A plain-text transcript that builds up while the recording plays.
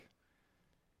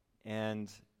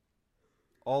And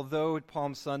although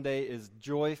Palm Sunday is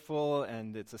joyful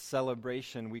and it's a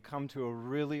celebration, we come to a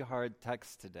really hard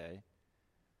text today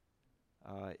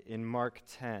in Mark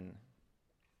 10.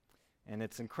 And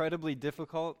it's incredibly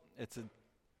difficult. It's a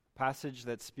passage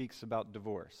that speaks about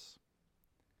divorce.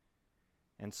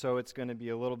 And so it's going to be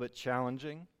a little bit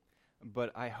challenging.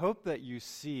 But I hope that you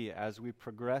see as we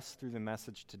progress through the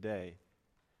message today,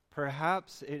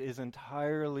 perhaps it is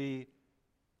entirely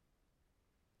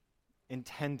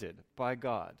intended by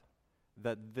God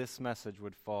that this message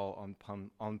would fall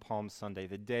on Palm Sunday,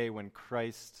 the day when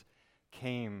Christ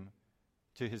came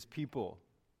to his people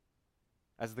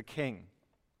as the King.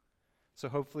 So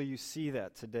hopefully you see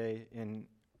that today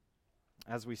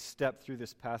as we step through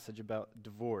this passage about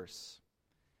divorce.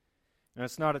 And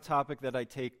it's not a topic that I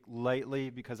take lightly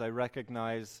because I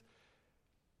recognize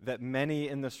that many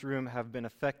in this room have been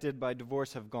affected by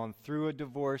divorce, have gone through a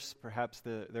divorce, perhaps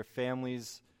their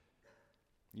families.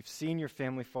 You've seen your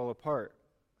family fall apart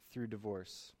through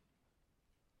divorce.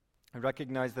 I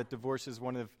recognize that divorce is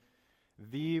one of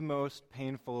the most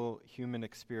painful human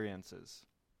experiences.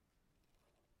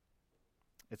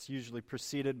 It's usually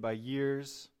preceded by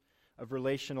years of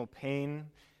relational pain.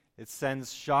 It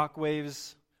sends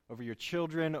shockwaves over your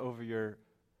children, over your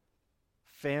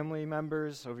family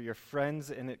members, over your friends,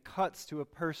 and it cuts to a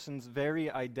person's very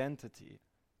identity,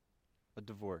 a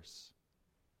divorce.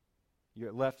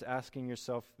 You're left asking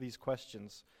yourself these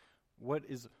questions. What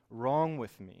is wrong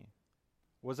with me?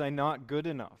 Was I not good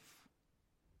enough?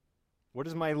 What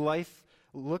does my life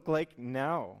look like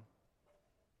now?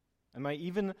 Am I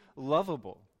even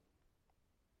lovable?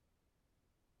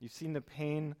 You've seen the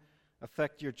pain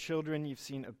affect your children. You've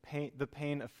seen the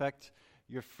pain affect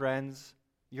your friends.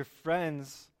 Your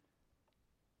friends,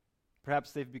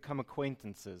 perhaps they've become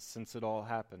acquaintances since it all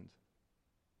happened.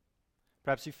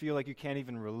 Perhaps you feel like you can't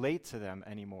even relate to them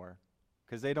anymore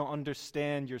because they don't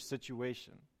understand your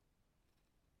situation.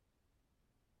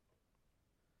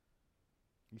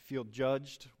 You feel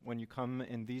judged when you come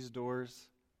in these doors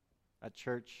at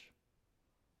church.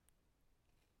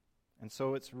 And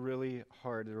so it's really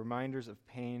hard. The reminders of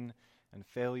pain and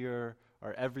failure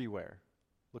are everywhere,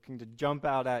 looking to jump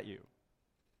out at you.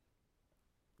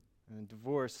 And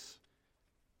divorce,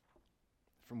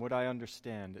 from what I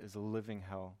understand, is a living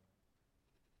hell.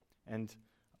 And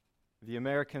the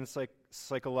American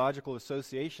Psychological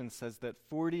Association says that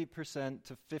 40%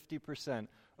 to 50%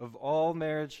 of all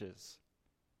marriages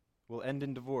will end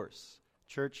in divorce,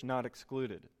 church not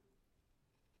excluded.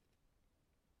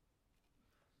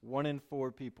 1 in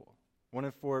 4 people, 1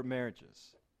 in 4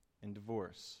 marriages in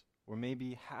divorce, or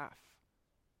maybe half.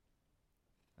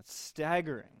 That's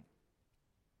staggering.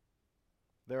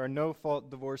 There are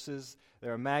no-fault divorces.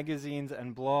 There are magazines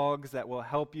and blogs that will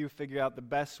help you figure out the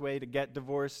best way to get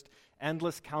divorced,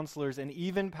 endless counselors, and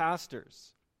even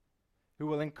pastors who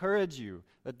will encourage you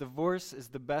that divorce is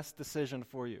the best decision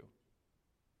for you.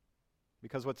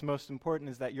 Because what's most important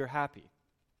is that you're happy.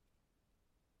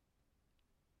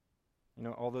 You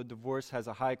know, although divorce has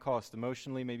a high cost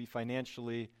emotionally, maybe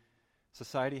financially,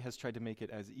 society has tried to make it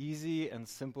as easy and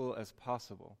simple as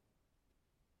possible.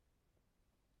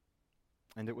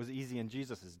 And it was easy in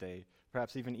Jesus' day,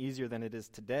 perhaps even easier than it is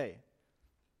today.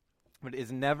 But it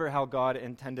is never how God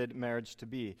intended marriage to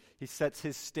be. He sets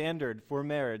his standard for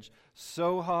marriage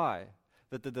so high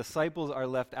that the disciples are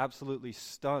left absolutely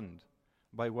stunned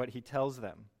by what he tells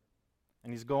them.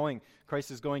 And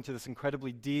Christ is going to this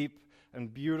incredibly deep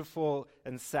and beautiful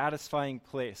and satisfying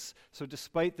place. So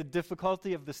despite the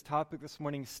difficulty of this topic this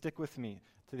morning, stick with me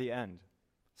to the end.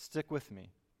 Stick with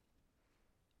me.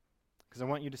 Because I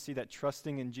want you to see that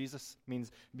trusting in Jesus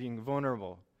means being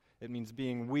vulnerable. It means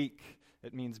being weak.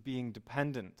 It means being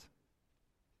dependent.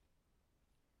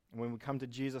 And when we come to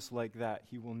Jesus like that,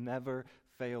 he will never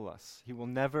fail us. He will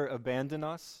never abandon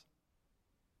us.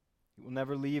 He will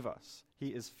never leave us. He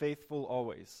is faithful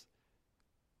always.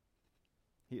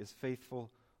 He is faithful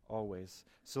always.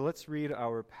 So let's read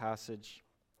our passage,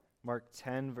 Mark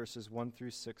 10, verses 1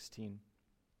 through 16.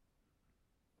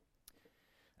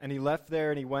 And he left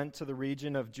there and he went to the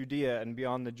region of Judea and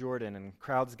beyond the Jordan, and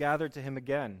crowds gathered to him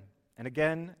again. And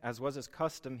again, as was his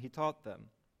custom, he taught them.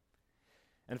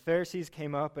 And Pharisees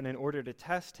came up and in order to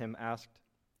test him asked,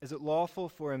 "Is it lawful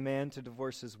for a man to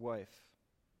divorce his wife?"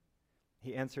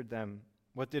 He answered them,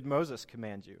 "What did Moses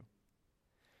command you?"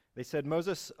 They said,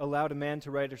 "Moses allowed a man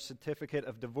to write a certificate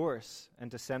of divorce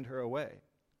and to send her away."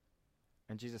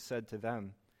 And Jesus said to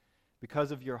them,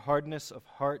 "Because of your hardness of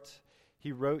heart,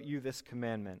 he wrote you this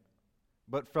commandment.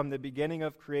 But from the beginning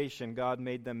of creation, God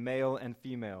made them male and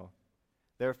female.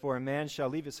 Therefore, a man shall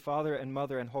leave his father and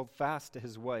mother and hold fast to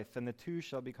his wife, and the two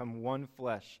shall become one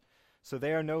flesh. So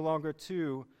they are no longer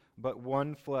two, but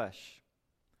one flesh.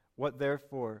 What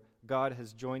therefore God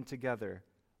has joined together,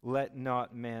 let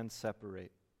not man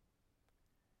separate."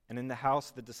 And in the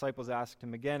house the disciples asked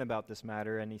him again about this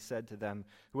matter, and he said to them,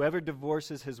 "Whoever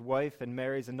divorces his wife and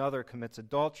marries another commits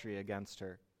adultery against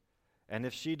her. And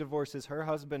if she divorces her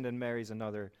husband and marries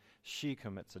another, she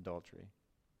commits adultery."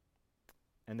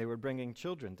 And they were bringing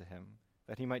children to him,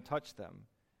 that he might touch them.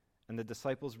 And the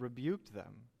disciples rebuked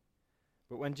them.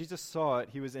 But when Jesus saw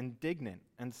it, he was indignant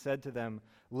and said to them,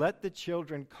 "Let the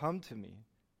children come to me.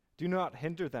 Do not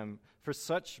hinder them, for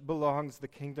such belongs the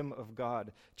kingdom of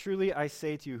God. Truly I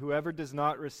say to you, whoever does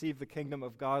not receive the kingdom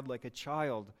of God like a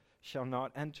child shall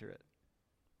not enter it."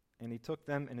 And he took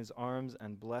them in his arms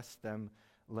and blessed them,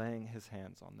 laying his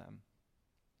hands on them.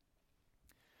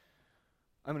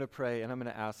 I'm going to pray, and I'm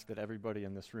going to ask that everybody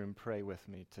in this room pray with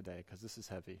me today, because this is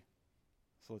heavy.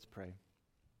 So let's pray.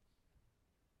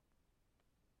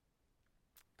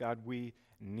 God, we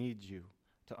need you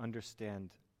to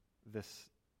understand this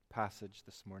passage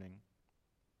this morning.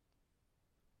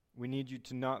 We need you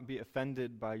to not be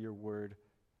offended by your word,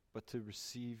 but to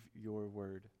receive your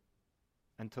word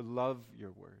and to love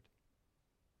your word.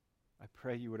 I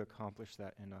pray you would accomplish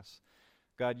that in us.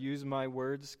 God, use my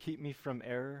words. Keep me from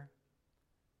error.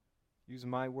 Use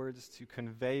my words to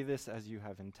convey this as you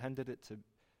have intended it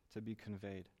to be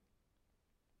conveyed.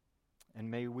 And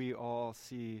may we all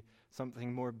see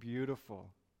something more beautiful,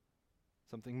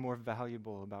 something more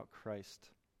valuable about Christ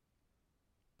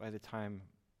when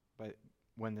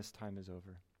this time is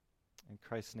over. In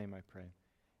Christ's name I pray.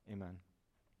 Amen.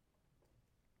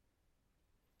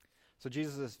 So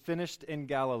Jesus is finished in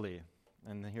Galilee.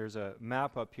 And here's a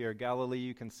map up here. Galilee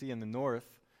you can see in the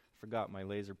north. Forgot my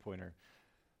laser pointer.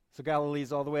 So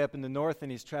Galilee's all the way up in the north,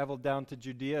 and he's traveled down to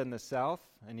Judea in the south,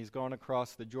 and he's gone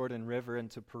across the Jordan River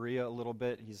into Perea a little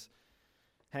bit. He's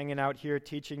hanging out here,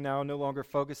 teaching now, no longer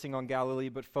focusing on Galilee,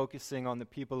 but focusing on the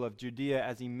people of Judea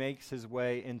as he makes his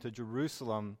way into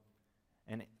Jerusalem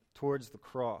and towards the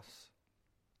cross.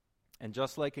 And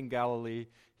just like in Galilee,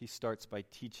 he starts by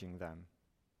teaching them.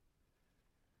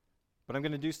 But I'm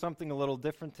going to do something a little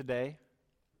different today.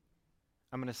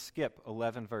 I'm going to skip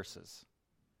 11 verses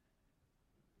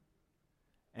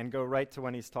and go right to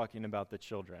when he's talking about the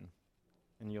children,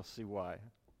 and you'll see why.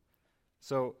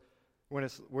 So we're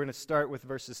going to start with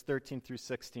verses 13 through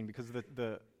 16, because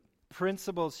the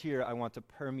principles here I want to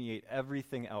permeate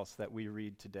everything else that we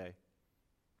read today.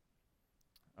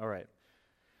 All right.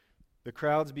 The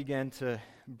crowds began to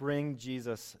bring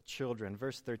Jesus children.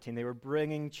 Verse 13, they were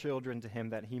bringing children to him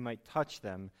that he might touch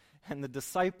them, and the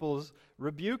disciples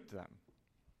rebuked them.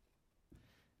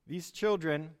 These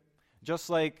children, just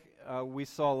like we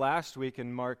saw last week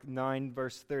in Mark 9,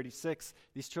 verse 36,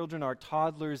 these children are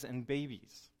toddlers and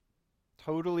babies,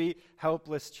 totally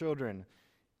helpless children.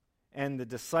 And the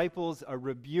disciples are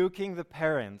rebuking the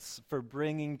parents for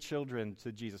bringing children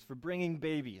to Jesus, for bringing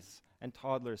babies and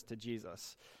toddlers to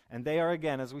Jesus. And they are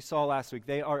again, as we saw last week,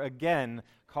 they are again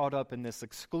caught up in this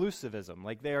exclusivism,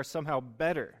 like they are somehow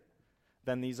better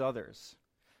than these others.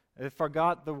 They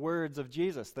forgot the words of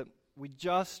Jesus that we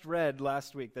just read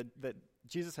last week, that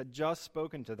Jesus had just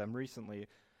spoken to them recently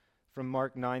from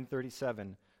Mark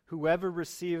 9:37. "Whoever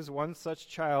receives one such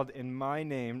child in my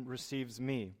name receives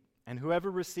me, and whoever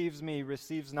receives me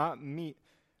receives not me,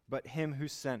 but him who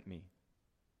sent me."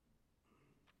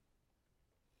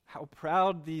 How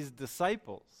proud these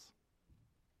disciples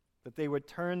that they would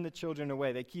turn the children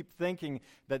away. They keep thinking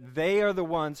that they are the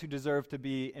ones who deserve to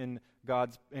be in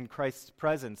Christ's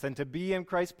presence. And to be in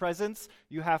Christ's presence,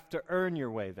 you have to earn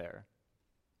your way there.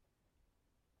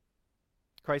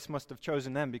 Christ must have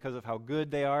chosen them because of how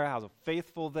good they are, how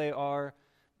faithful they are.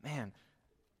 Man,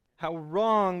 how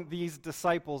wrong these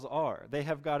disciples are. They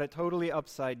have got it totally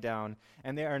upside down,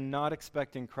 and they are not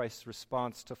expecting Christ's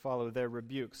response to follow their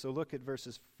rebuke. So look at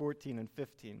verses 14 and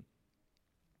 15.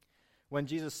 When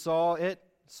Jesus saw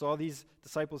these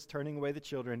disciples turning away the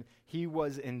children, he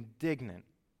was indignant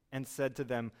and said to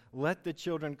them, "Let the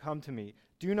children come to me.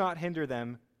 Do not hinder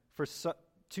them, for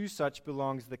to such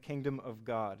belongs the kingdom of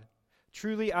God.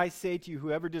 Truly I say to you,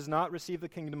 whoever does not receive the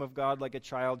kingdom of God like a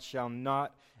child shall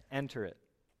not enter it."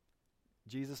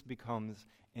 Jesus becomes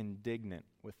indignant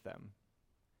with them.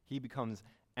 He becomes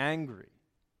angry.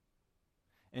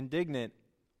 Indignant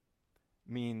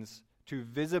means to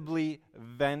visibly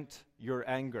vent your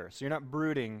anger. So you're not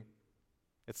brooding.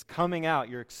 It's coming out.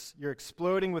 You're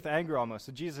exploding with anger almost.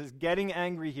 So Jesus is getting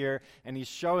angry here, and he's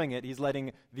showing it. He's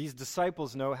letting these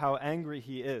disciples know how angry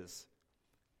he is.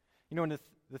 You know, and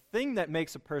the thing that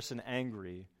makes a person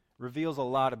angry reveals a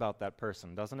lot about that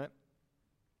person, doesn't it?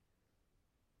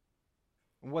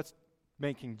 And what's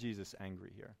making Jesus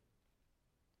angry here.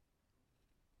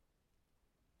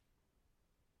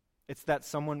 It's that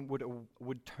someone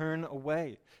would turn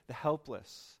away the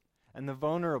helpless and the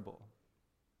vulnerable.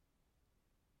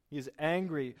 He is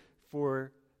angry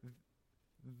for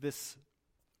this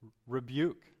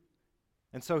rebuke.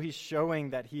 And so he's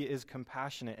showing that he is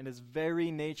compassionate in his very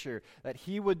nature, that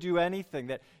he would do anything,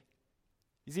 that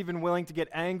he's even willing to get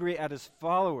angry at his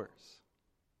followers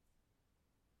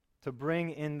to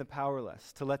bring in the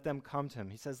powerless, to let them come to him.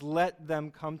 He says, "Let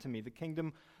them come to me." The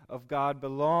kingdom of God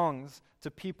belongs to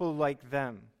people like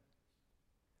them.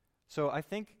 So I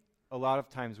think a lot of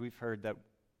times we've heard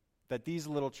that these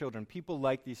little children, people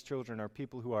like these children, are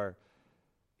people who are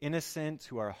innocent,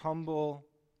 who are humble,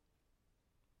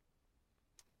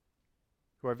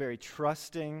 who are very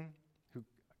trusting, who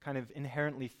kind of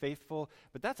inherently faithful.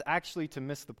 But that's actually to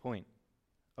miss the point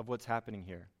of what's happening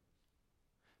here.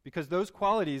 Because those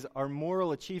qualities are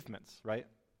moral achievements, right?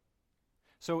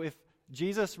 So if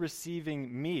Jesus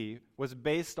receiving me was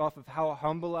based off of how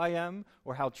humble I am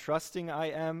or how trusting I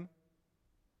am,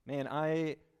 man,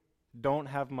 I don't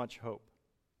have much hope.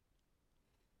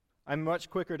 I'm much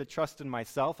quicker to trust in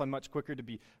myself. I'm much quicker to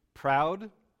be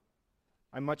proud.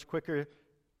 I'm much quicker,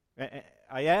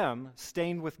 I am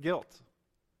stained with guilt.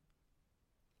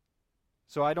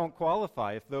 So I don't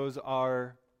qualify if those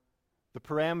are the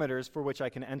parameters for which I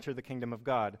can enter the kingdom of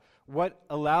God. What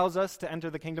allows us to enter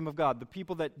the kingdom of God? The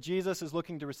people that Jesus is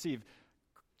looking to receive.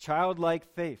 Childlike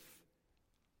faith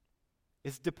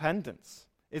is dependence,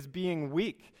 is being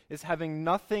weak, is having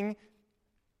nothing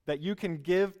that you can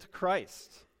give to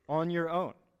Christ on your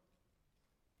own.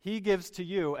 He gives to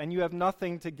you, and you have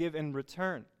nothing to give in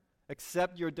return,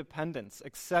 except your dependence,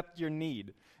 except your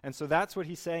need. And so that's what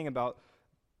he's saying about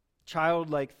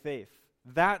childlike faith.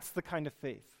 That's the kind of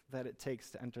faith that it takes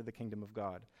to enter the kingdom of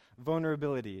God.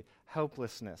 Vulnerability,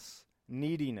 helplessness,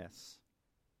 neediness.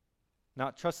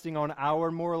 Not trusting on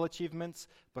our moral achievements,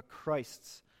 but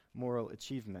Christ's moral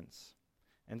achievements.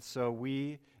 And so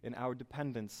we, in our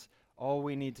dependence, all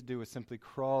we need to do is simply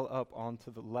crawl up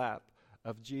onto the lap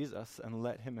of Jesus and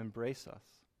let him embrace us.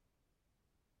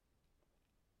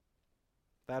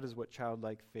 That is what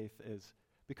childlike faith is.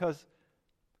 Because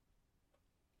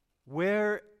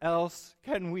where else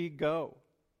can we go?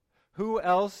 Who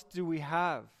else do we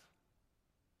have?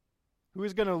 Who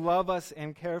is going to love us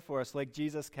and care for us like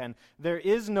Jesus can? There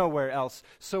is nowhere else.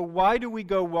 So why do we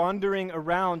go wandering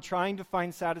around trying to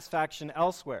find satisfaction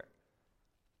elsewhere?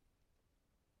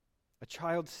 A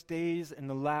child stays in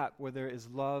the lap where there is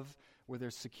love, where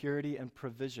there's security and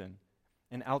provision.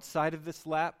 And outside of this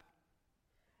lap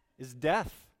is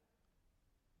death.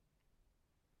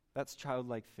 That's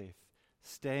childlike faith.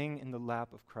 Staying in the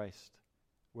lap of Christ,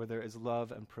 where there is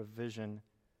love and provision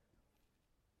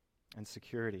and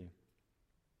security.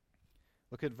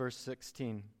 Look at verse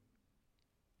 16.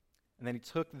 And then he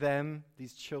took them,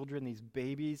 these children, these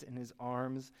babies, in his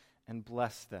arms and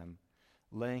blessed them,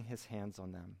 laying his hands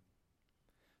on them.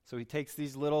 So he takes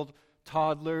these little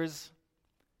toddlers,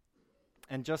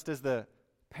 and just as the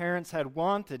parents had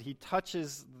wanted, he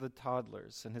touches the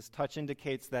toddlers, and his touch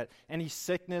indicates that any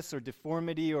sickness or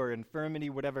deformity or infirmity,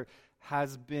 whatever,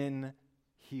 has been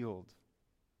healed.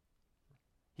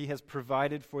 He has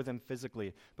provided for them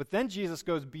physically. But then Jesus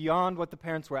goes beyond what the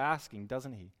parents were asking,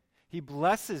 doesn't he? He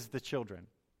blesses the children.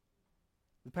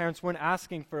 The parents weren't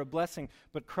asking for a blessing,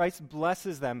 but Christ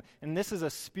blesses them, and this is a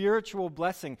spiritual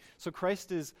blessing. So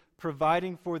Christ is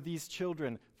providing for these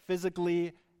children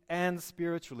physically and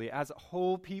spiritually as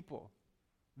whole people.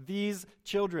 These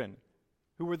children,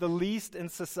 who were the least in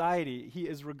society, he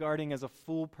is regarding as a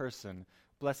full person,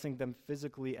 blessing them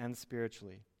physically and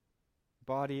spiritually,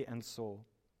 body and soul.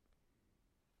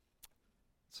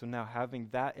 So now, having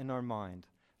that in our mind,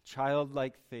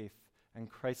 childlike faith and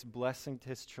Christ's blessing to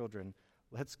his children,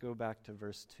 let's go back to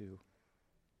verse 2.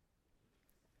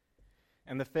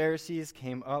 And the Pharisees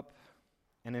came up,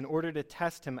 and in order to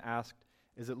test him asked,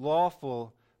 "Is it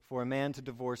lawful for a man to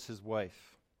divorce his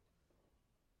wife?"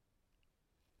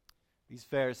 These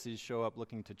Pharisees show up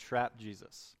looking to trap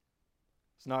Jesus.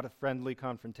 It's not a friendly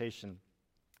confrontation,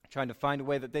 trying to find a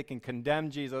way that they can condemn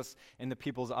Jesus in the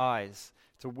people's eyes,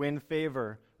 to win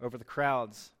favor over the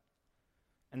crowds.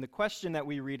 And the question that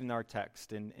we read in our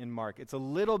text in Mark, it's a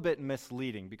little bit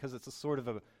misleading because it's a sort of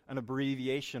an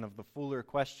abbreviation of the fuller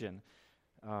question.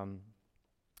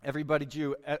 Every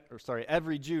Jew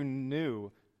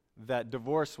knew that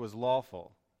divorce was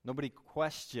lawful. Nobody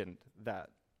questioned that.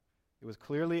 It was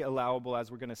clearly allowable, as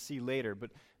we're going to see later.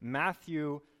 But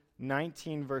Matthew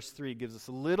 19, verse 3 gives us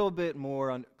a little bit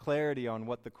more clarity on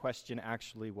what the question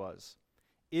actually was.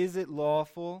 Is it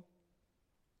lawful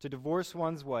to divorce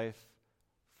one's wife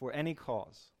for any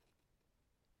cause.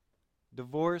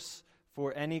 Divorce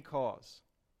for any cause.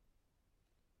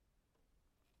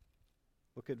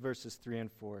 Look at verses 3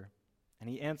 and 4. And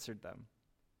he answered them,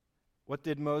 "What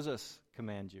did Moses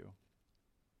command you?"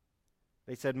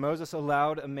 They said, "Moses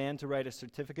allowed a man to write a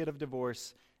certificate of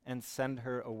divorce and send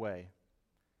her away."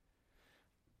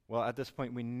 Well, at this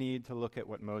point, we need to look at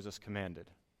what Moses commanded.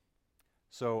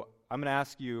 So I'm going to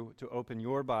ask you to open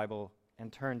your Bible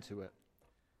and turn to it.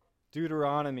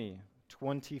 Deuteronomy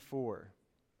 24.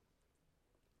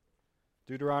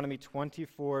 Deuteronomy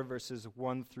 24, verses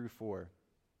 1 through 4.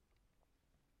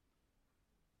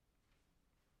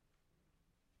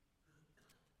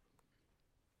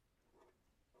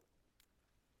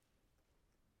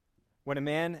 When a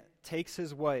man takes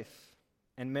his wife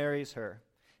and marries her,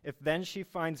 if then she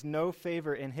finds no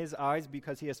favor in his eyes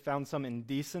because he has found some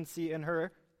indecency in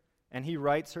her, and he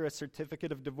writes her a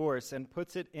certificate of divorce and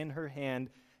puts it in her hand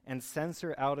and sends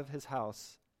her out of his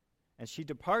house, and she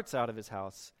departs out of his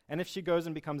house, and if she goes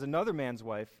and becomes another man's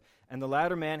wife, and the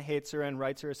latter man hates her and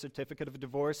writes her a certificate of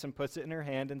divorce and puts it in her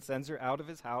hand and sends her out of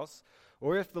his house,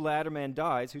 or if the latter man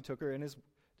dies who took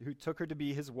her to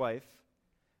be his wife,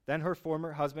 then her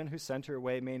former husband who sent her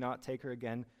away may not take her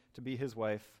again to be his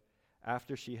wife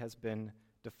after she has been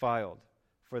defiled,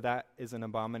 for that is an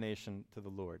abomination to the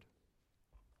Lord.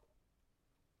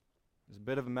 It's a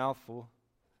bit of a mouthful.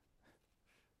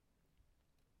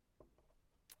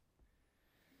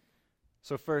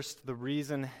 So first, the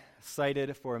reason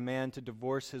cited for a man to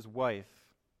divorce his wife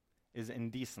is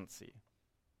indecency.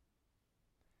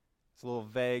 It's a little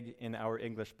vague in our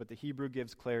English, but the Hebrew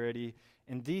gives clarity.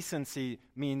 Indecency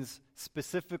means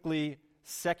specifically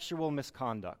sexual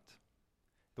misconduct.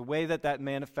 The way that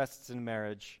manifests in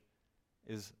marriage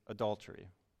is adultery,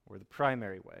 or the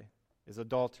primary way is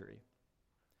adultery.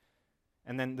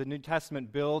 And then the New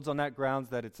Testament builds on that grounds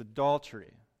that it's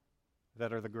adultery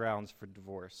that are the grounds for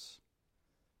divorce.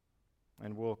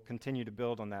 And we'll continue to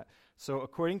build on that. So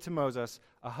according to Moses,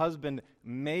 a husband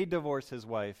may divorce his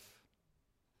wife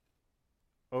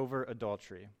over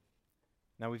adultery.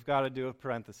 Now we've got to do a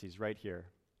parenthesis right here,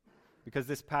 because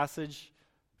this passage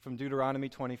from Deuteronomy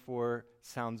 24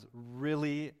 sounds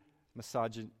really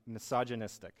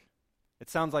misogynistic. It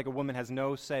sounds like a woman has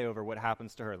no say over what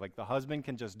happens to her. Like the husband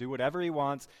can just do whatever he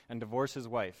wants and divorce his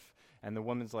wife. And the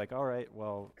woman's like, all right,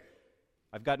 well,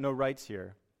 I've got no rights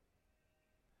here.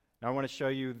 Now I want to show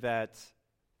you that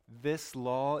this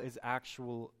law is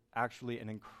actually an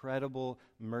incredible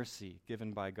mercy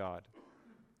given by God.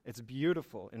 It's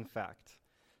beautiful, in fact.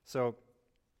 So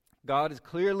God is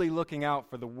clearly looking out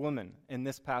for the woman in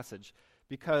this passage,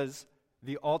 because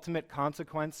the ultimate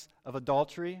consequence of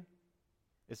adultery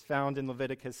is found in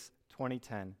Leviticus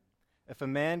 20:10. If a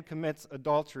man commits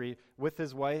adultery with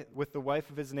the wife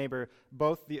of his neighbor,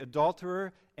 both the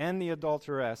adulterer and the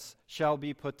adulteress shall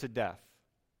be put to death.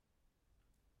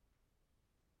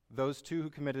 Those two who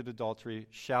committed adultery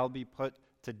shall be put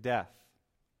to death.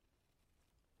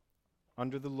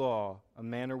 Under the law, a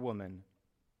man or woman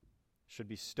should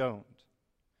be stoned.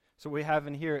 So what we have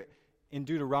in here in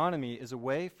Deuteronomy is a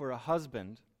way for a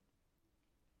husband,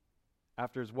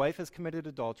 after his wife has committed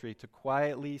adultery, to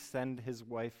quietly send his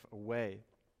wife away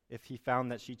if he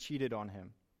found that she cheated on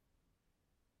him.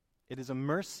 It is a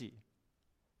mercy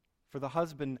for the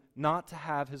husband not to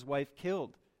have his wife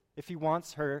killed if he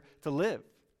wants her to live.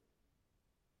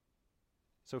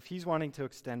 So if he's wanting to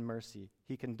extend mercy,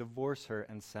 he can divorce her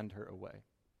and send her away.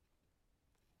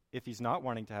 If he's not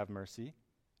wanting to have mercy,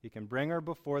 he can bring her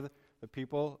before the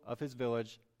people of his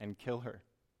village and kill her.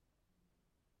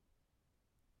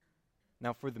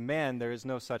 Now for the man, there is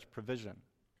no such provision.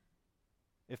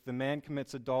 If the man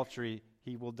commits adultery,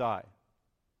 he will die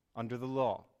under the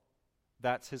law.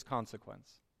 That's his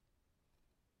consequence.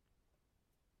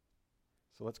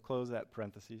 So let's close that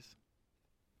parenthesis.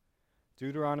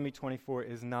 Deuteronomy 24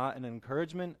 is not an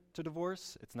encouragement to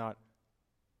divorce. It's not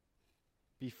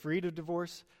be free to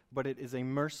divorce, but it is a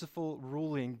merciful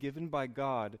ruling given by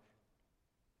God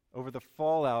over the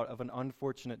fallout of an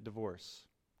unfortunate divorce,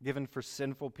 given for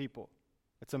sinful people.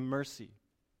 It's a mercy.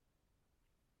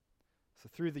 So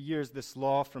through the years, this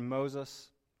law from Moses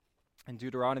and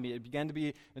Deuteronomy, it began to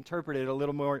be interpreted a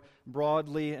little more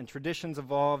broadly, and traditions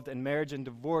evolved, and marriage and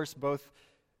divorce both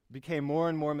became more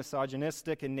and more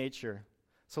misogynistic in nature.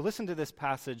 So listen to this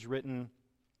passage written,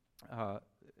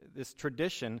 this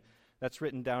tradition that's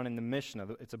written down in the Mishnah.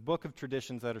 It's a book of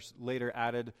traditions that are later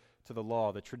added to the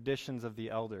law, the traditions of the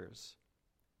elders.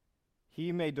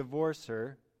 He may divorce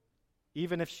her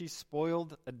even if she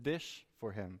spoiled a dish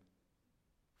for him.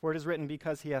 For it is written,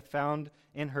 because he hath found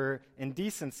in her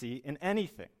indecency in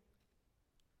anything.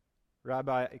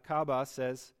 Rabbi Akaba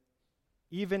says,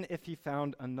 even if he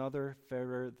found another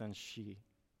fairer than she,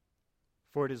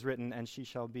 for it is written, and she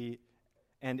shall be,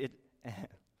 and it,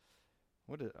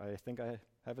 I think I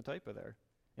have a typo there.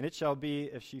 And it shall be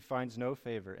if she finds no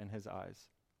favor in his eyes.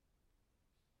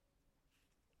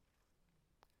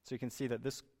 So you can see that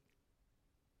this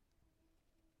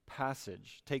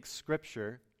passage takes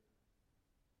Scripture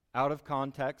out of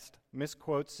context,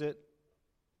 misquotes it.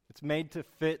 It's made to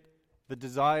fit the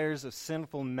desires of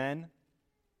sinful men,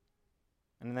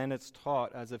 and then it's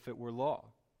taught as if it were law.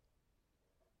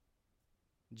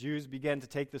 Jews began to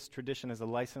take this tradition as a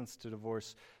license to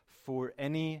divorce for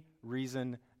any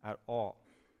reason at all.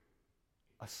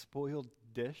 A spoiled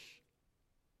dish.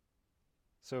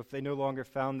 So if they no longer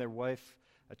found their wife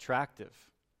attractive,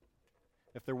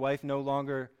 if their wife no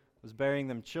longer was bearing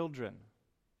them children,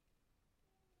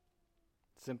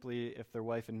 simply if their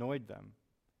wife annoyed them,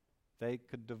 they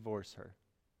could divorce her.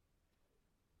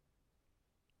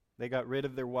 They got rid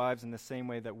of their wives in the same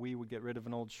way that we would get rid of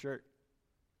an old shirt.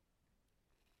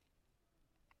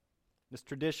 This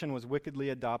tradition was wickedly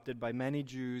adopted by many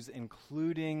Jews,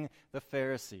 including the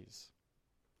Pharisees.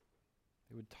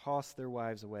 They would toss their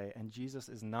wives away, and Jesus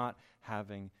is not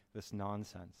having this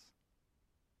nonsense.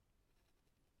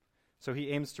 So he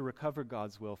aims to recover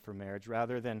God's will for marriage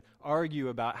rather than argue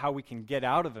about how we can get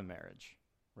out of a marriage,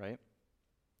 right?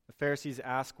 The Pharisees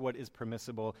ask what is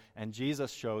permissible, and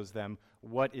Jesus shows them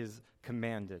what is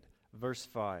commanded. Verse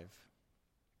 5.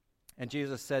 And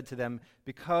Jesus said to them,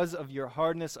 because of your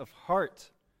hardness of heart,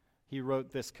 he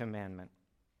wrote this commandment.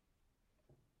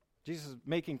 Jesus is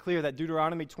making clear that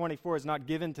Deuteronomy 24 is not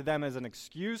given to them as an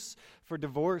excuse for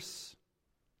divorce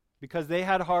because they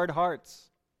had hard hearts.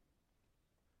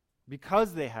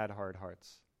 Because they had hard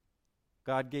hearts,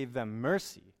 God gave them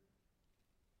mercy.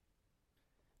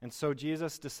 And so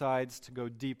Jesus decides to go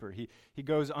deeper. He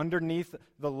goes underneath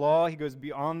the law. He goes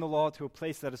beyond the law to a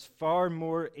place that is far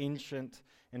more ancient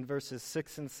in verses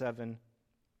 6 and 7.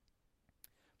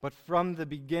 But from the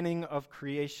beginning of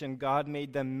creation, God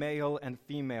made them male and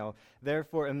female.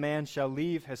 Therefore, a man shall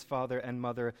leave his father and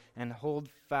mother and hold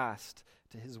fast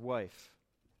to his wife.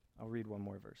 I'll read one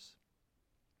more verse.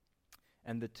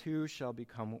 And the two shall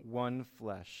become one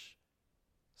flesh.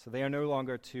 So they are no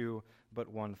longer two, but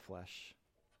one flesh.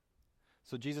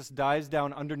 So Jesus dives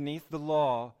down underneath the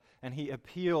law, and he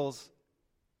appeals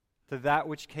to that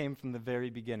which came from the very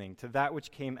beginning, to that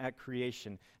which came at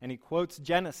creation. And he quotes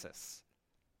Genesis.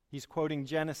 He's quoting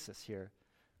Genesis here.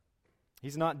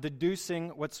 He's not deducing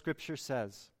what Scripture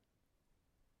says,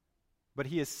 but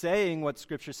he is saying what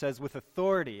Scripture says with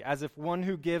authority, as if one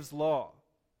who gives law.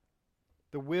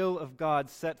 The will of God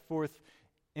set forth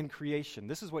in creation.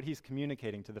 This is what he's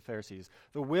communicating to the Pharisees.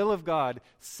 The will of God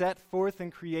set forth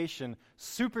in creation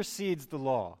supersedes the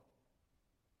law.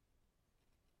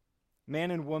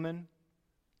 Man and woman,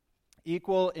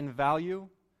 equal in value,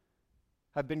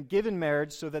 have been given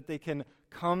marriage so that they can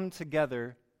come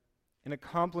together in a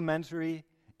complementary,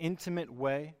 intimate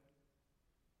way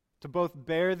to both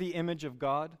bear the image of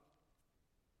God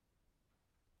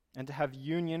and to have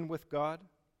union with God.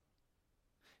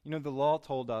 You know, the law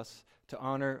told us to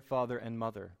honor father and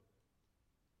mother.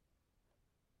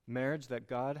 Marriage that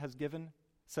God has given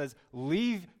says,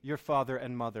 leave your father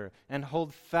and mother and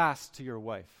hold fast to your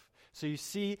wife. So you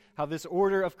see how this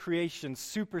order of creation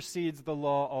supersedes the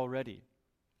law already.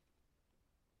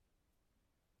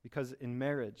 Because in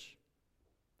marriage,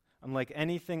 unlike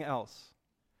anything else,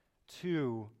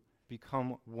 two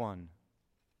become one.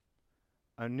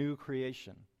 A new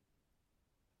creation.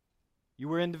 You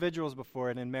were individuals before,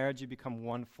 and in marriage you become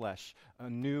one flesh, a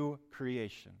new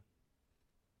creation.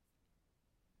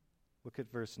 Look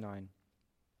at verse 9.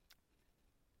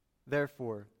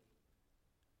 Therefore,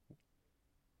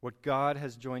 what God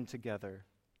has joined together,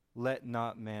 let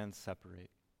not man separate.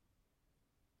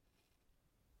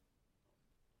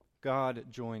 God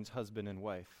joins husband and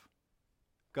wife.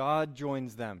 God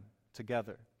joins them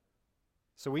together.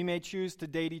 So we may choose to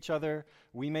date each other,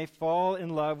 we may fall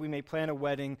in love, we may plan a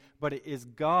wedding, but it is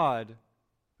God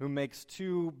who makes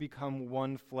two become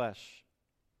one flesh.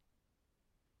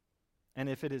 And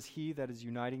if it is he that is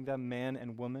uniting them, man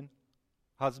and woman,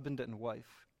 husband and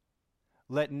wife,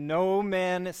 let no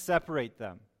man separate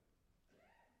them.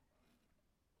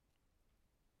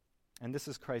 And this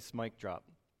is Christ's mic drop.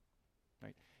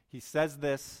 Right? He says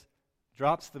this,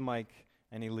 drops the mic,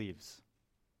 and he leaves.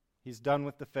 He's done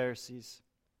with the Pharisees.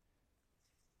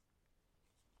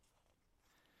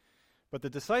 But the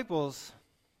disciples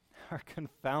are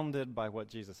confounded by what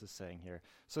Jesus is saying here.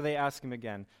 So they ask him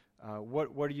again, what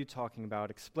are you talking about?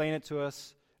 Explain it to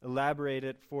us. Elaborate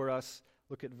it for us.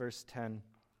 Look at verse 10.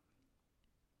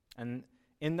 And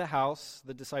in the house,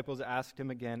 the disciples asked him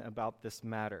again about this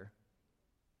matter.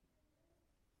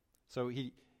 So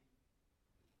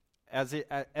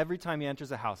every time he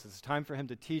enters a house, it's time for him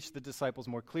to teach the disciples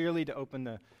more clearly, to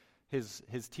open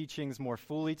his teachings more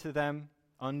fully to them,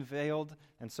 unveiled.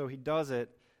 And so he does it,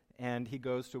 and he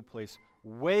goes to a place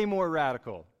way more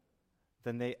radical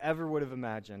than they ever would have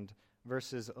imagined.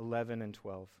 Verses 11 and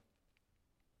 12.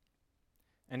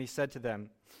 And he said to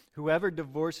them, "Whoever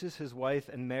divorces his wife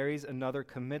and marries another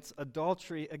commits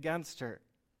adultery against her.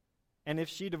 And if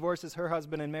she divorces her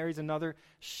husband and marries another,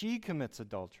 she commits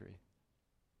adultery."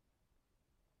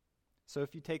 So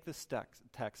if you take this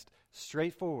text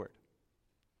straightforward,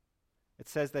 it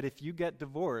says that if you get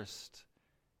divorced,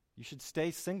 you should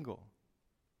stay single.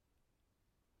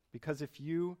 Because if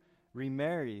you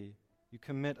remarry, you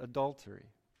commit adultery.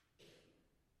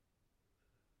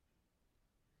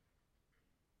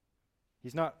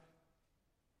 He's not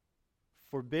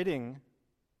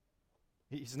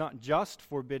just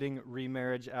forbidding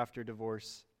remarriage after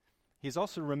divorce. He's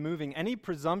also removing any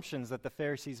presumptions that the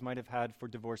Pharisees might have had for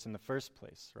divorce in the first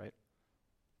place, right?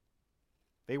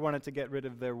 They wanted to get rid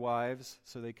of their wives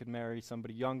so they could marry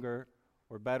somebody younger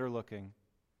or better looking.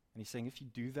 And he's saying, if you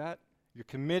do that, you're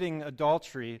committing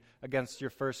adultery against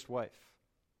your first wife.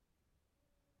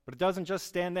 But it doesn't just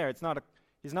stand there.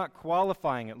 He's not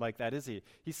qualifying it like that, is he?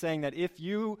 He's saying that if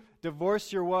you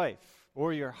divorce your wife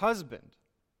or your husband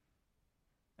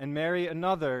and marry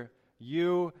another,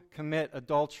 you commit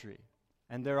adultery.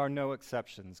 And there are no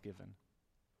exceptions given.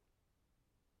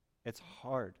 It's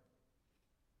hard.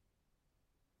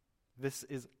 This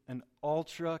is an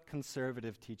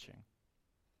ultra-conservative teaching.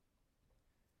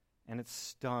 And it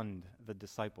stunned the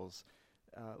disciples.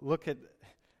 Look at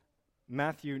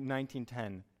Matthew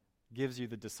 19:10. Gives you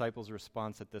the disciples'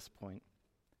 response at this point.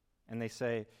 And they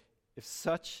say, "If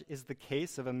such is the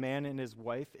case of a man and his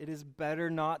wife, it is better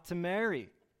not to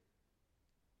marry."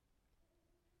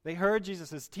 They heard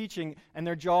Jesus' teaching, and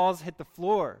their jaws hit the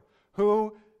floor.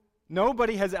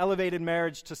 Nobody has elevated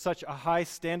marriage to such a high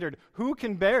standard. Who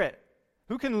can bear it?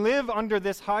 Who can live under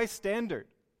this high standard?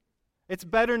 It's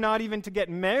better not even to get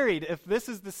married if this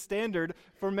is the standard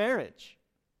for marriage.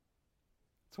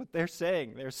 That's what they're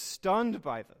saying. They're stunned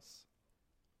by this.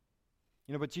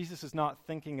 But Jesus is not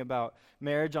thinking about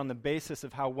marriage on the basis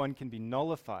of how one can be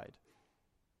nullified.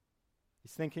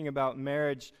 He's thinking about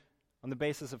marriage on the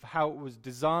basis of how it was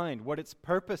designed, what its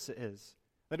purpose is,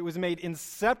 that it was made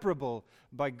inseparable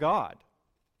by God.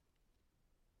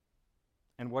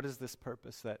 And what is this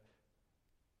purpose that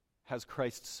has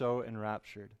Christ so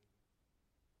enraptured?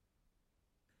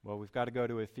 Well, we've got to go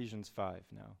to Ephesians 5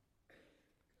 now.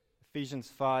 Ephesians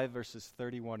 5, verses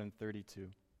 31 and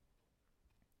 32.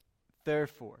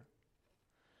 "Therefore,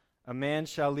 a man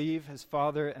shall leave his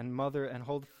father and mother and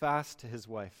hold fast to his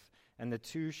wife, and the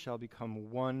two shall become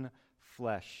one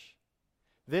flesh.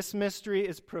 This mystery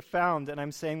is profound, and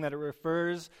I'm saying that it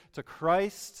refers to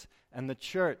Christ and the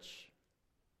church.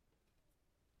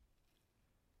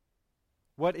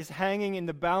 What is hanging in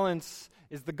the balance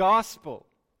is the gospel.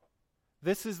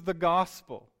 This is the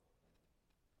gospel.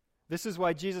 This is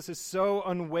why Jesus is so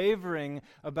unwavering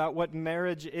about what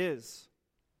marriage is,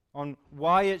 on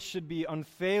why it should be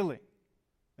unfailing,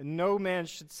 and no man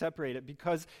should separate it,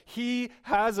 because he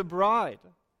has a bride,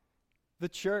 the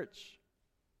church,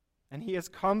 and he has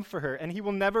come for her, and he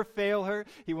will never fail her,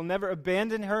 he will never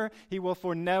abandon her, he will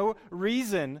for no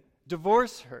reason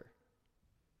divorce her.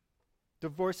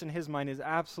 Divorce in his mind is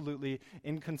absolutely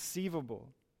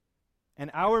inconceivable.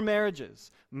 And our marriages,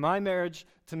 my marriage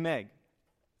to Meg,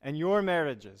 and your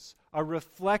marriages, are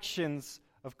reflections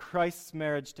of Christ's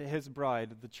marriage to his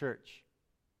bride, the church.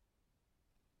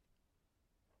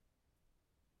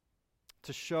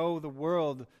 To show the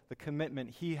world the commitment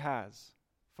he has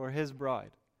for his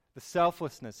bride, the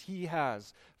selflessness he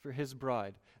has for his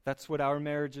bride. That's what our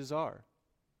marriages are,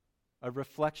 a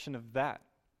reflection of that.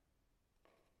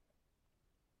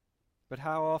 But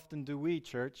how often do we,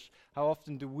 church, how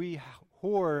often do we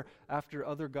whore after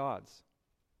other gods?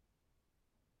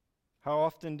 How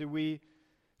often do we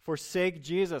forsake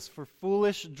Jesus for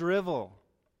foolish drivel,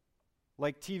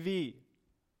 like TV,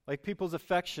 like people's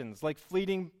affections, like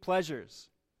fleeting pleasures?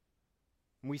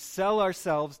 And we sell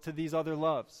ourselves to these other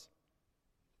loves.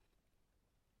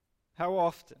 How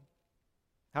often?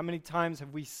 How many times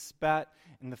have we spat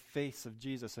in the face of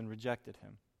Jesus and rejected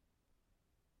him?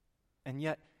 And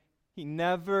yet, he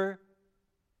never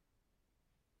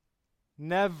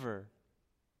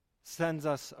sends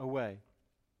us away,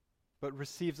 but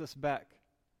receives us back.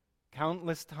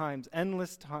 Countless times,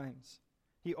 endless times.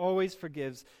 He always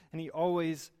forgives, and he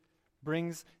always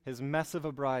brings his mess of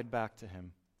a bride back to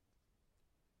him.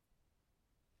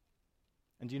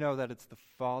 And do you know that it's the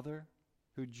Father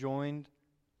who joined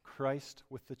Christ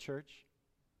with the church?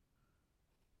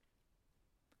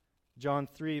 John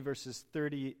 6 verses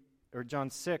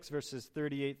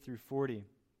 38 through 40.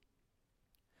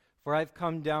 For I have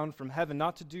come down from heaven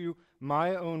not to do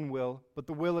my own will, but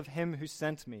the will of him who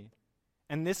sent me.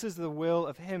 And this is the will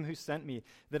of him who sent me,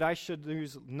 that I should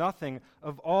lose nothing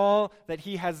of all that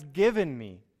he has given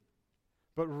me,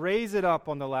 but raise it up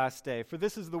on the last day. For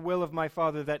this is the will of my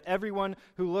Father, that everyone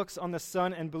who looks on the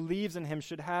Son and believes in him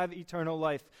should have eternal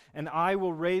life, and I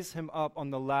will raise him up on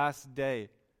the last day.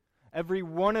 Every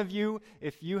one of you,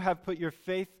 if you have put your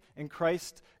faith in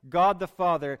Christ, God the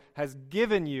Father has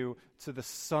given you to the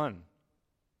Son.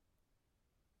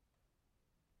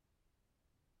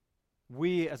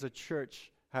 We as a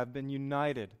church have been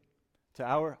united to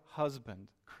our husband,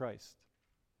 Christ.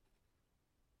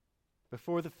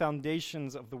 Before the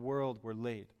foundations of the world were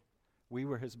laid, we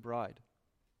were his bride.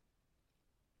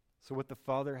 So what the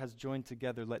Father has joined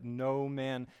together, let no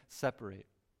man separate.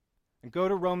 And go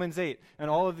to Romans 8 and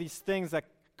all of these things that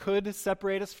could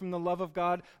separate us from the love of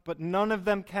God, but none of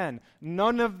them can.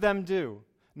 None of them do.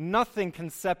 Nothing can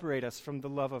separate us from the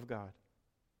love of God.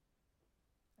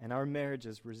 And our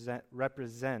marriages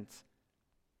represent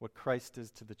what Christ is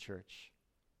to the church.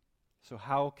 So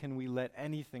how can we let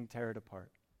anything tear it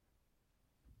apart?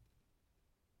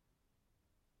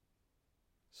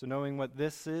 So knowing what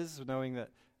this is, knowing that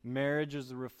marriage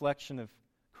is a reflection of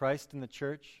Christ in the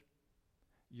church,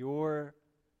 your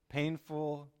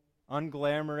painful,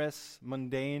 unglamorous,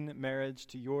 mundane marriage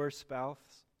to your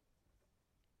spouse,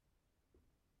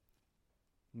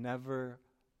 never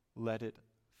let it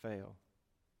fail.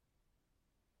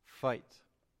 Fight.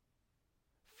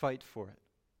 Fight for it.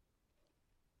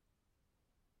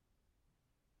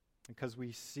 Because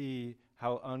we see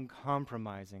how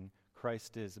uncompromising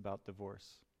Christ is about divorce.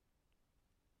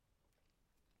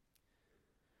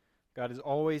 God has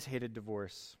always hated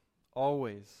divorce.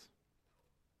 Always.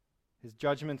 His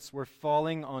judgments were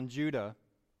falling on Judah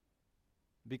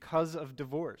because of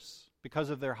divorce,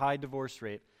 because of their high divorce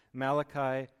rate.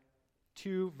 Malachi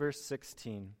 2, verse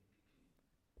 16.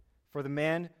 For the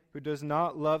man who does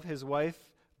not love his wife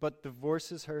but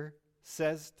divorces her,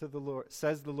 says the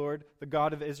Lord, the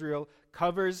God of Israel,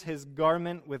 covers his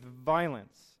garment with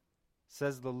violence,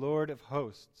 says the Lord of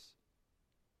hosts.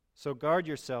 So guard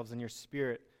yourselves in your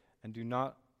spirit and do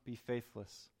not be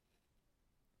faithless.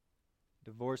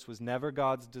 Divorce was never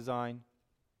God's design,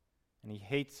 and he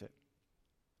hates it.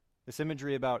 This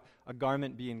imagery about a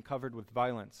garment being covered with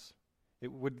violence,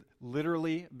 it would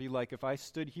literally be like if I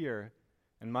stood here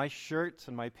and my shirt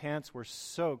and my pants were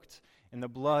soaked in the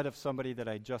blood of somebody that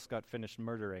I just got finished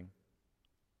murdering.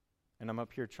 And I'm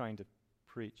up here trying to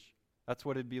preach. That's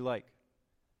what it'd be like.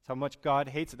 That's how much God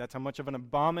hates it. That's how much of an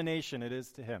abomination it is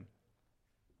to him.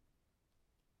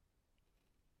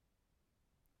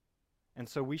 And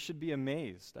so we should be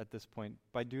amazed at this point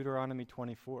by Deuteronomy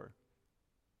 24.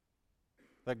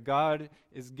 That God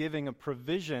is giving a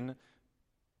provision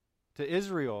to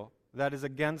Israel that is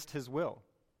against his will.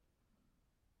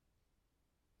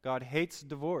 God hates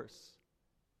divorce,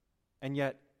 and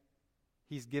yet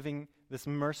he's giving this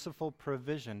merciful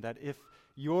provision that if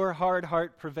your hard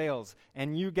heart prevails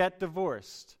and you get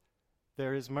divorced,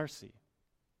 there is mercy.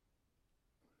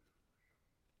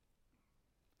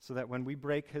 So that when we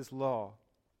break his law,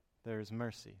 there is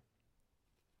mercy.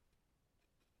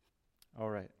 All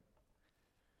right.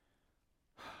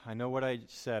 I know what I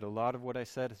said. A lot of what I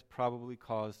said has probably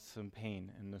caused some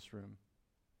pain in this room,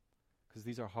 because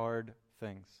these are hard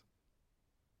things.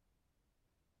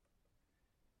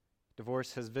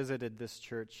 Divorce has visited this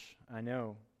church, I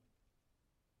know.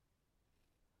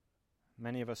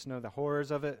 Many of us know the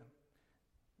horrors of it,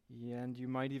 and you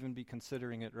might even be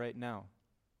considering it right now.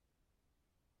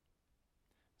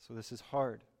 So this is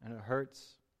hard, and it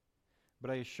hurts.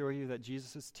 But I assure you that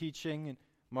Jesus' teaching in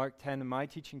Mark 10 and my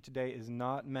teaching today is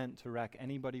not meant to rack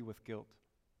anybody with guilt.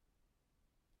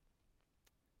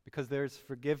 Because there's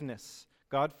forgiveness.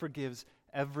 God forgives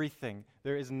everything.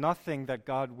 There is nothing that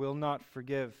God will not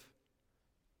forgive.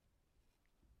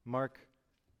 Mark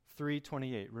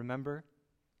 3:28, remember?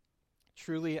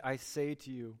 Truly I say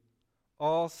to you,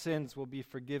 all sins will be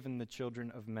forgiven the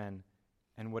children of men,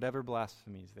 and whatever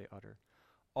blasphemies they utter.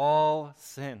 All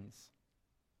sins,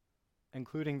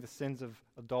 including the sins of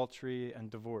adultery and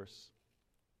divorce.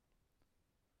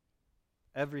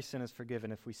 Every sin is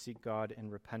forgiven if we seek God in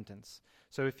repentance.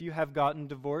 So if you have gotten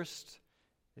divorced,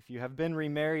 if you have been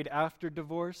remarried after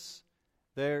divorce,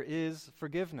 there is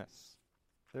forgiveness.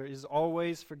 There is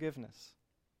always forgiveness.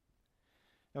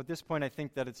 Now, at this point, I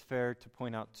think that it's fair to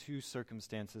point out two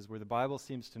circumstances where the Bible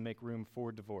seems to make room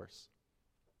for divorce.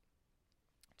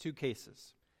 Two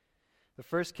cases. The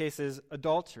first case is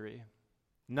adultery,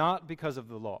 not because of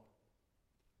the law.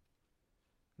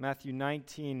 Matthew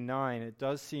 19:9, it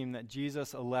does seem that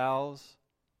Jesus allows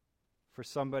for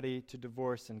somebody to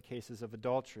divorce in cases of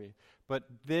adultery. But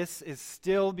this is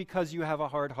still because you have a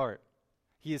hard heart.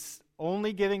 He is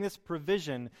only giving this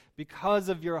provision because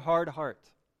of your hard heart.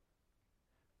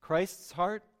 Christ's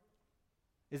heart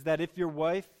is that if your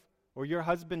wife or your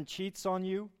husband cheats on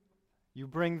you, you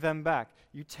bring them back.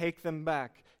 You take them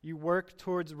back. You work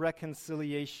towards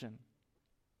reconciliation.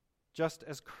 Just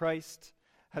as Christ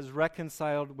has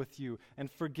reconciled with you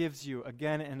and forgives you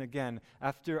again and again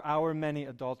after our many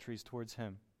adulteries towards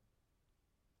him.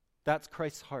 That's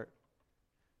Christ's heart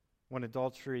when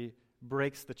adultery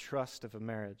breaks the trust of a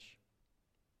marriage.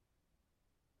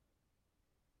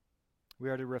 We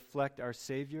are to reflect our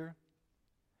Savior.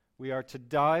 We are to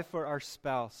die for our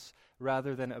spouse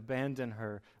rather than abandon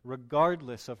her,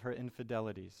 regardless of her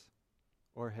infidelities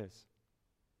or his.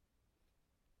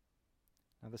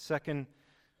 Now, the second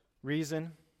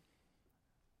reason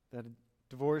that a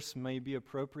divorce may be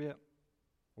appropriate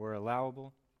or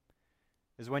allowable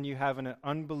is when you have an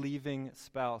unbelieving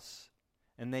spouse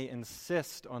and they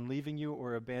insist on leaving you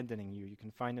or abandoning you. You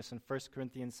can find this in 1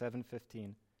 Corinthians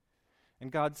 7:15.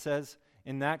 And God says,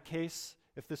 in that case,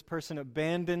 if this person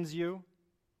abandons you,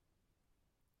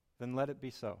 then let it be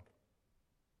so.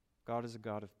 God is a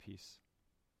God of peace.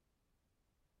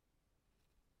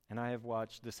 And I have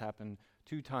watched this happen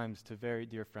 2 times to very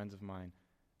dear friends of mine,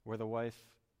 where the wife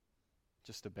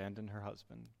just abandoned her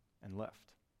husband and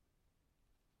left.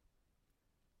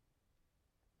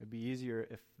 It'd be easier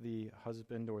if the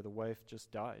husband or the wife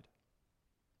just died.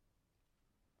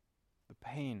 The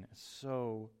pain is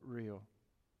so real.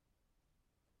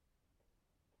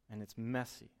 And it's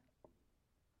messy.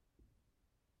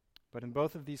 But in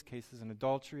both of these cases, in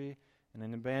adultery and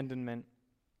in abandonment,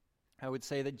 I would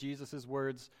say that Jesus'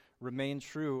 words remain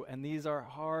true, and these are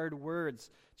hard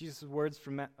words. Jesus' words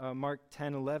from Mark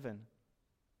 10:11.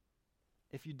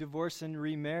 If you divorce and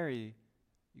remarry,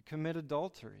 you commit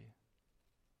adultery.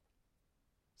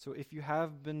 So if you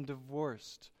have been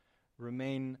divorced,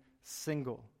 remain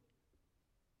single.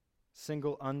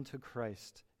 Single unto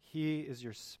Christ. He is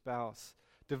your spouse.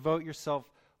 Devote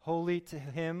yourself wholly to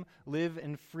him. Live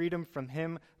in freedom from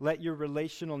him. Let your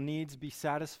relational needs be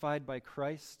satisfied by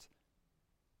Christ.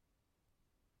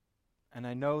 And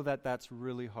I know that that's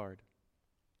really hard.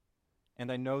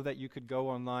 And I know that you could go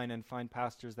online and find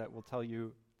pastors that will tell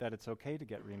you that it's okay to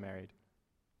get remarried.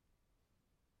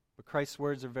 But Christ's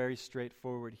words are very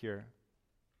straightforward here.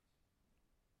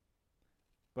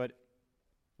 But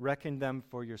reckon them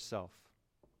for yourself.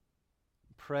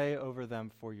 Pray over them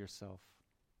for yourself.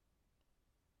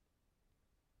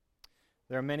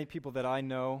 There are many people that I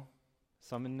know,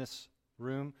 some in this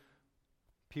room,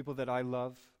 people that I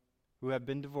love, who have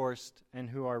been divorced and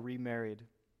who are remarried.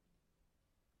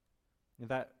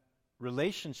 That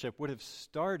relationship would have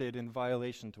started in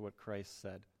violation to what Christ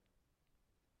said.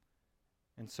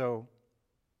 And so,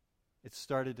 it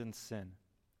started in sin.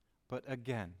 But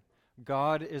again,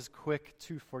 God is quick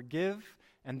to forgive,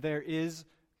 and there is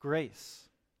grace.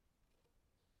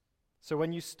 So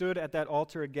when you stood at that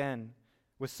altar again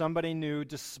with somebody new,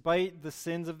 despite the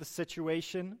sins of the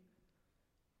situation,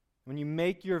 when you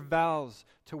make your vows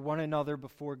to one another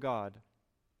before God,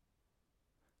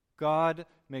 God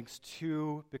makes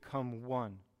 2 become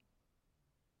 1.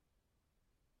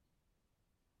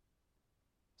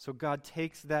 So God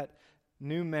takes that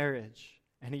new marriage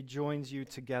and he joins you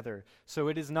together. So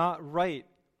it is not right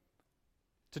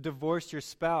to divorce your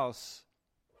spouse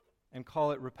and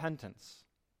call it repentance,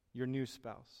 your new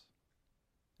spouse.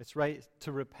 It's right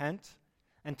to repent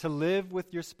and to live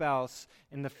with your spouse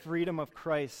in the freedom of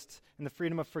Christ, in the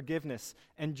freedom of forgiveness,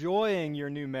 enjoying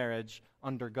your new marriage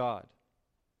under God.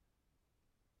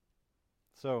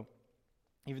 So,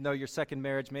 even though your second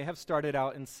marriage may have started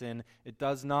out in sin, it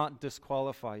does not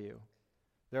disqualify you.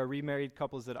 There are remarried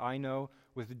couples that I know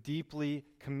with deeply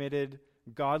committed,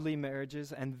 godly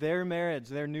marriages, and their marriage,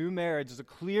 their new marriage, is a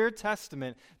clear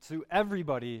testament to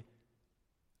everybody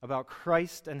about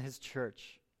Christ and his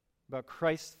church, about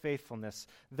Christ's faithfulness.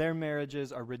 Their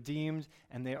marriages are redeemed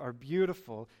and they are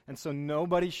beautiful, and so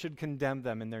nobody should condemn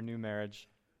them in their new marriage,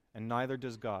 and neither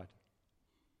does God.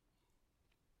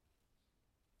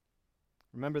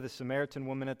 Remember the Samaritan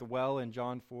woman at the well in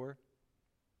John 4?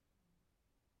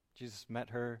 Jesus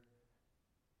met her.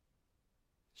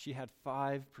 She had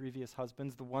 5 previous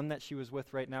husbands. The one that she was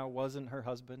with right now wasn't her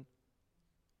husband.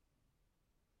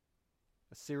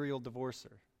 A serial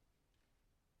divorcer.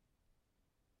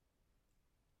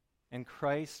 And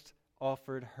Christ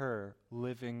offered her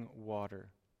living water.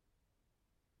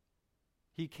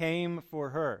 He came for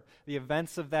her. The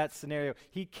events of that scenario,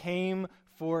 he came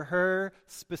for her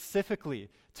specifically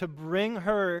to bring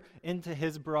her into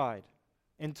his bride,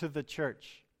 into the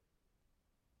church.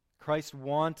 Christ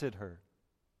wanted her,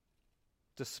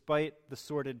 despite the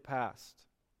sordid past.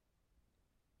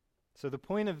 So the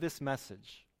point of this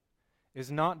message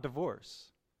is not divorce.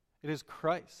 It is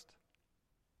Christ.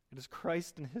 It is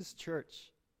Christ and his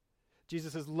church.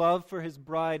 Jesus' love for his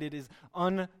bride, it is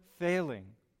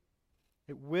unfailing.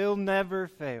 It will never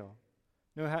fail.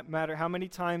 No matter how many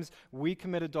times we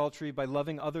commit adultery by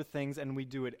loving other things, and we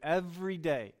do it every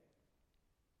day,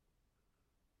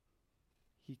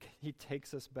 he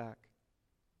takes us back,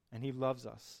 and he loves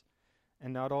us.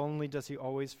 And not only does he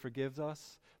always forgive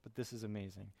us, but this is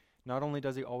amazing. Not only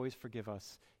does he always forgive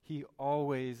us, he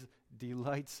always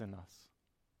delights in us.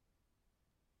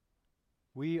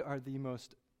 We are the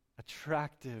most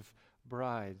attractive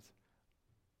bride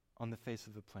on the face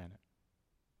of the planet.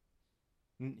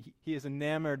 He is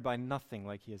enamored by nothing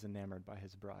like he is enamored by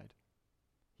his bride.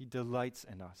 He delights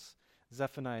in us.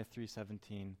 Zephaniah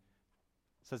 3:17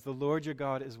 says, "The Lord your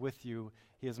God is with you.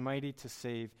 He is mighty to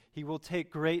save. He will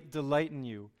take great delight in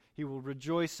you. He will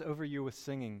rejoice over you with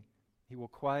singing. He will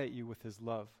quiet you with his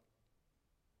love."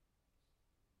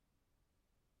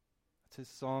 That's his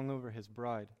song over his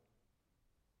bride.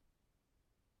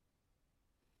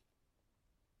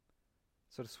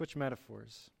 So to switch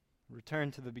metaphors, return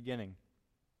to the beginning.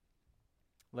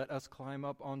 Let us climb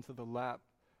up onto the lap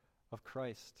of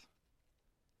Christ.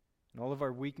 In all of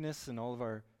our weakness and all of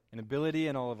our inability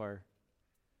and all of our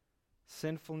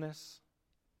sinfulness,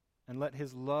 and let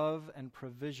his love and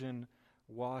provision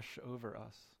wash over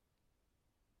us.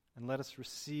 And let us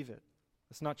receive it.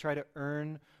 Let's not try to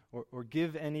earn or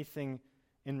give anything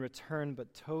in return,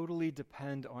 but totally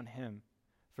depend on him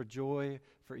for joy,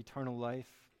 for eternal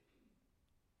life,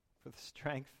 for the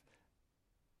strength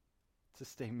to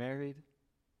stay married.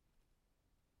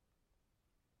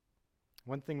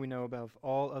 One thing we know above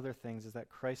all other things is that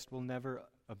Christ will never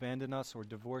abandon us or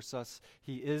divorce us.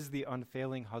 He is the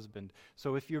unfailing husband.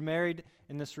 So if you're married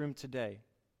in this room today,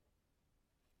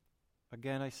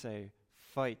 again I say,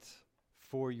 fight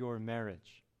for your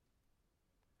marriage.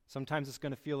 Sometimes it's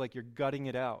going to feel like you're gutting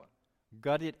it out.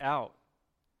 Gut it out.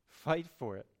 Fight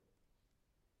for it.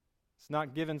 It's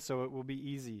not given so it will be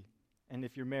easy. And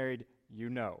if you're married,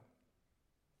 you know.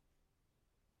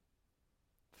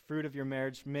 The fruit of your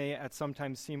marriage may at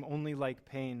sometimes seem only like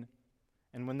pain.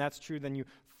 And when that's true, then you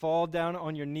fall down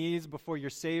on your knees before your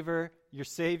Savior,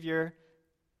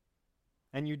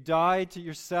 and you die to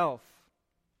yourself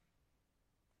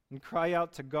and cry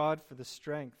out to God for the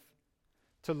strength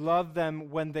to love them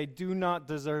when they do not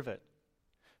deserve it,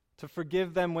 to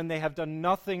forgive them when they have done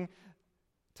nothing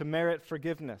to merit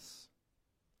forgiveness.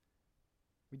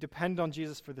 We depend on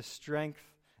Jesus for the strength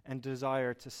and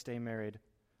desire to stay married,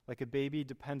 like a baby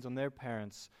depends on their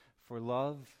parents for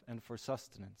love and for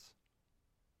sustenance.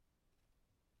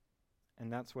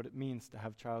 And that's what it means to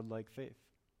have childlike faith.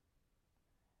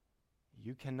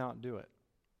 You cannot do it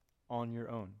on your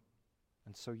own,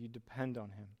 and so you depend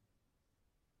on him.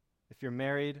 If you're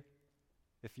married,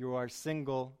 if you are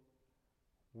single,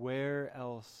 where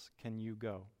else can you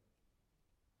go?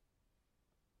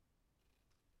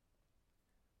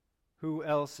 Who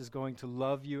else is going to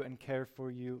love you and care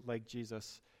for you like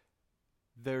Jesus?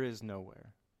 There is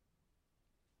nowhere.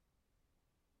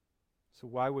 So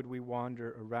why would we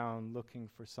wander around looking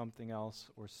for something else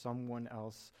or someone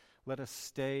else? Let us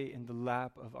stay in the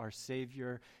lap of our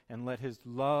Savior and let his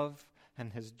love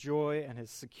and his joy and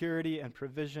his security and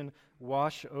provision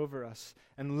wash over us.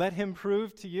 And let him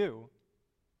prove to you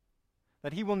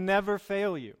that he will never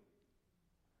fail you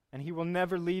and he will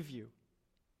never leave you,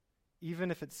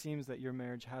 even if it seems that your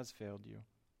marriage has failed you.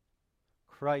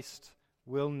 Christ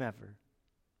will never.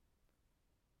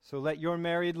 So let your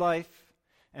married life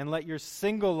and let your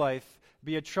single life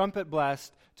be a trumpet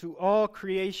blast to all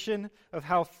creation of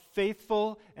how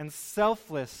faithful and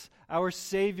selfless our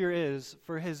Savior is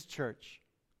for his church.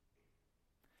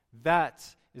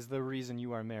 That is the reason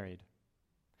you are married.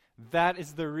 That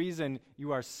is the reason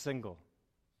you are single.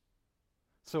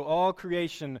 So all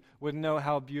creation would know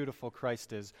how beautiful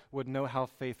Christ is, would know how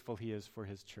faithful he is for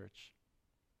his church.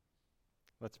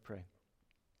 Let's pray.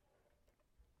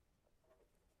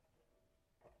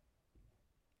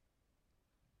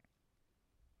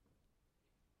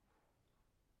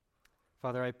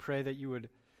 Father, I pray that you would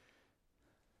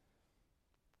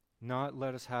not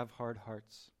let us have hard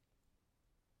hearts.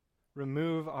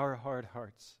 Remove our hard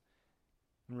hearts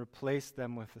and replace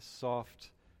them with a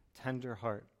soft, tender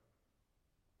heart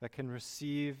that can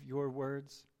receive your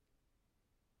words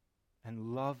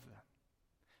and love them,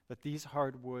 that these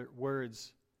hard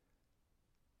words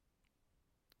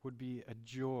would be a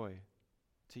joy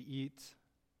to eat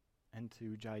and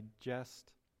to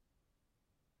digest.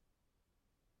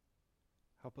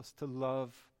 Help us to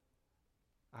love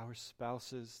our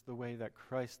spouses the way that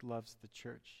Christ loves the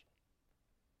church.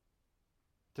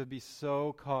 To be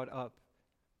so caught up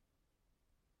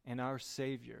in our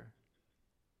Savior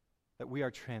that we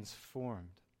are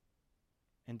transformed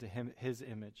into His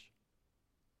image.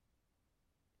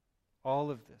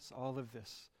 All of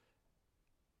this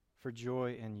for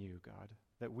joy in you, God,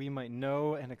 that we might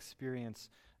know and experience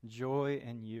joy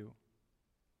in you.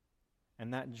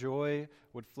 And that joy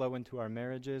would flow into our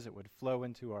marriages, it would flow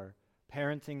into our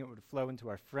parenting, it would flow into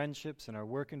our friendships and our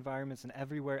work environments and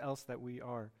everywhere else that we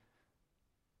are.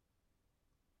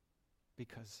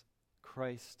 Because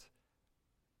Christ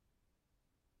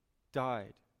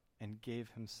died and gave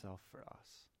himself for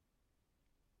us.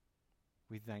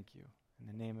 We thank you. In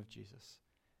the name of Jesus,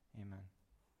 amen.